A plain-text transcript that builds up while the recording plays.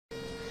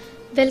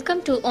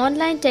Welcome to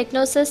Online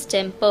Techno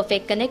System,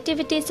 perfect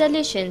connectivity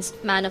solutions,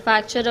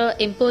 manufacturer,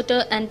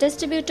 importer and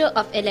distributor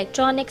of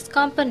electronics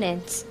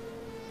components.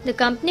 The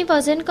company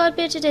was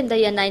incorporated in the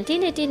year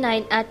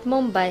 1989 at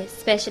Mumbai.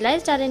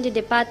 Specialized R&D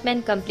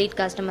department, complete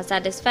customer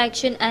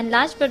satisfaction and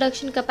large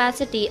production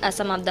capacity are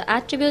some of the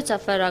attributes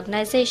of our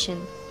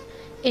organization.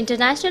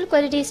 International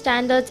quality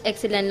standards,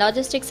 excellent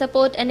logistic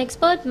support and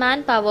expert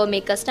manpower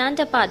make us stand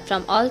apart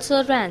from all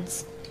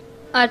brands.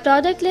 Our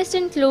product list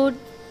include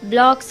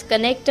blocks,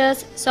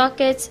 connectors,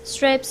 sockets,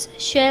 strips,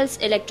 shells,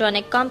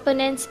 electronic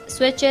components,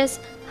 switches,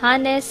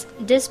 harness,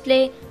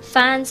 display,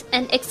 fans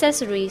and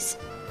accessories.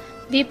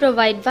 We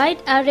provide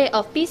wide array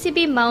of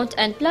PCB mount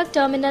and plug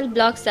terminal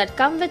blocks that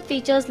come with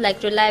features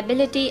like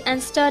reliability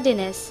and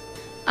sturdiness.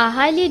 A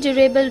highly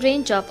durable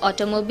range of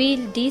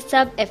automobile,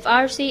 D-sub,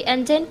 FRC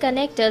and DIN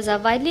connectors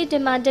are widely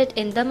demanded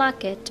in the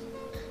market.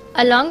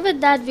 Along with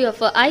that, we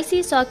offer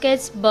IC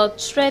sockets, bulk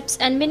strips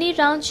and mini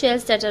round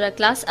shells that are a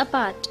class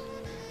apart.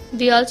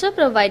 We also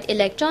provide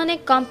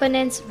electronic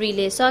components,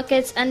 relay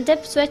sockets and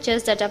dip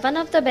switches that are one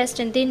of the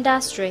best in the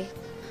industry.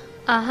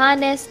 Our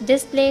harness,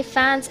 display,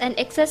 fans and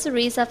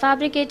accessories are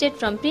fabricated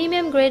from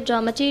premium grade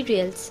raw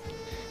materials.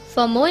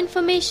 For more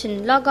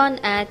information, log on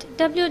at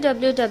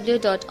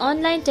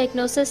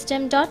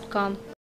www.onlinetechnosystem.com.